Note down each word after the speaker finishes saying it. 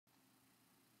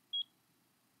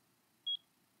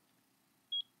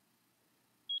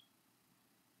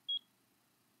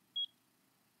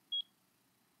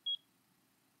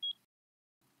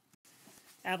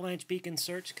Avalanche beacon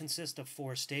search consists of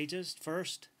 4 stages.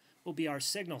 First will be our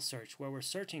signal search, where we're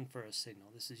searching for a signal.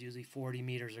 This is usually 40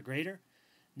 meters or greater.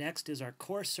 Next is our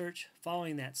coarse search,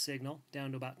 following that signal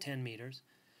down to about 10 meters.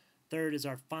 Third is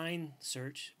our fine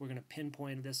search. We're going to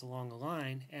pinpoint this along a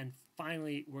line. And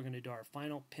finally, we're going to do our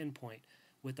final pinpoint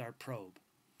with our probe.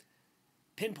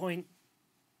 Pinpoint,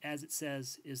 as it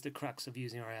says, is the crux of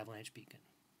using our avalanche beacon.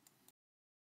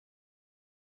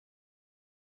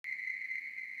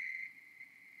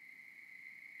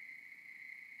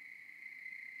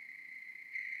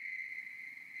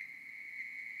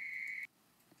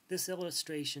 This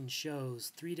illustration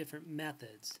shows 3 different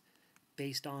methods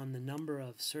based on the number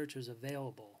of searchers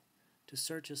available to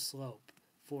search a slope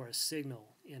for a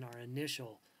signal in our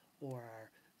initial or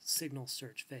our signal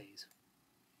search phase.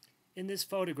 In this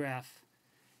photograph,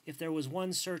 if there was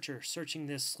one searcher searching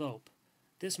this slope,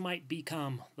 this might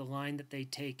become the line that they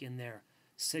take in their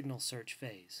signal search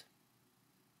phase.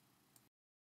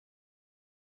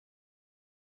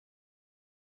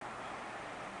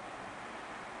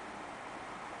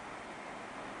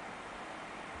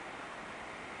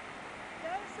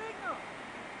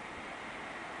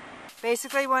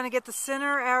 Basically, you want to get the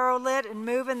center arrow lit and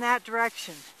move in that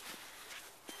direction.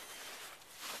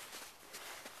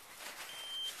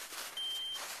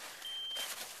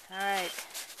 Alright,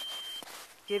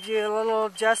 gives you a little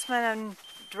adjustment and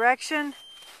direction.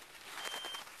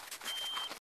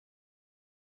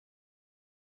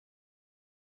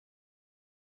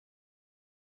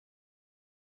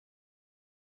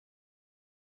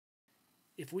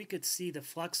 If we could see the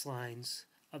flux lines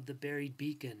of the buried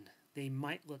beacon, they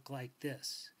might look like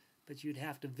this, but you'd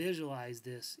have to visualize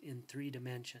this in 3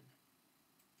 dimensions.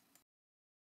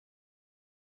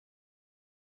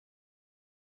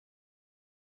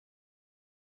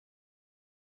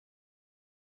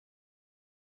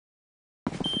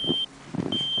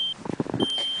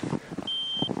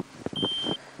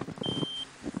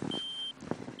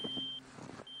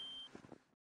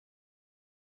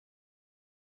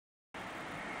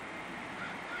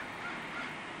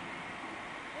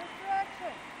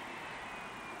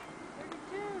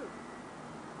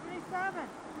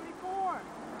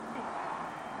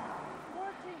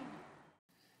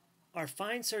 Our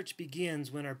fine search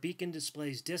begins when our beacon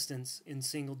displays distance in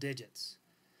single digits.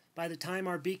 By the time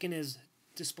our beacon is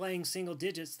displaying single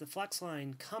digits, the flux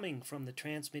line coming from the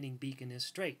transmitting beacon is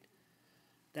straight.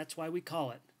 That's why we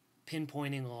call it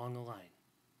pinpointing along a line.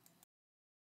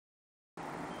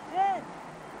 Center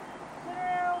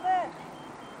arrow lit.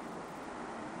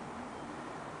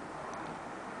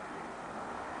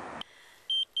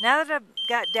 Now that I've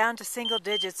got down to single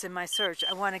digits in my search,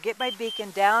 I want to get my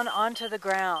beacon down onto the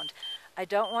ground. I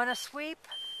don't want to sweep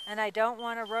and I don't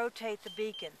want to rotate the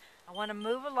beacon. I want to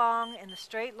move along in the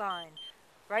straight line.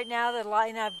 Right now the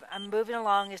line I'm moving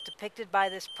along is depicted by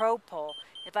this probe pole.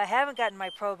 If I haven't gotten my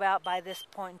probe out by this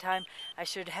point in time, I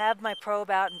should have my probe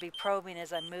out and be probing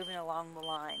as I'm moving along the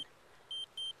line.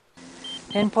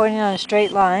 Pinpointing on a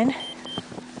straight line.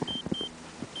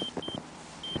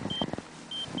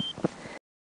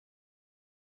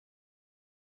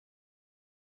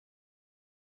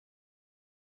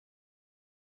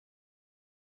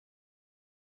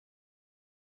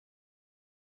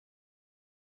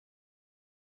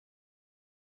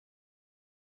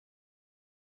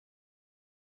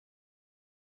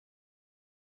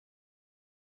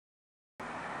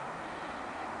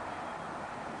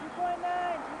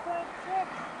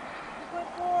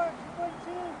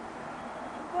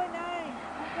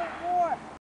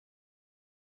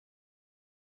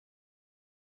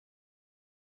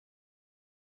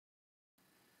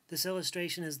 This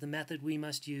illustration is the method we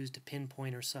must use to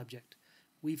pinpoint our subject.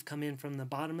 We've come in from the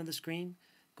bottom of the screen,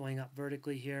 going up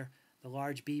vertically here. The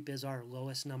large beep is our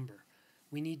lowest number.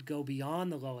 We need to go beyond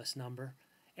the lowest number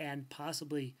and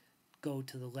possibly go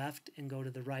to the left and go to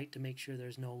the right to make sure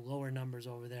there's no lower numbers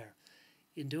over there.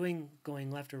 In going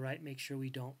left or right, make sure we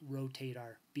don't rotate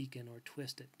our beacon or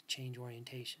twist it to change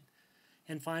orientation.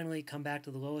 And finally, come back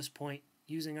to the lowest point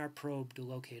using our probe to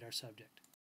locate our subject.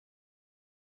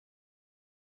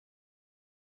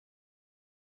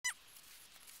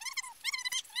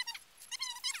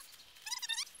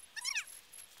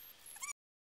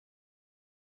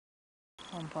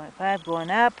 .5 going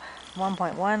up.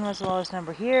 1.1 was the lowest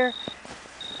number here.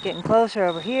 Getting closer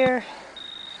over here.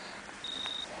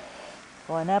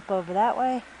 Going up over that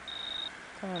way.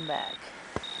 Coming back.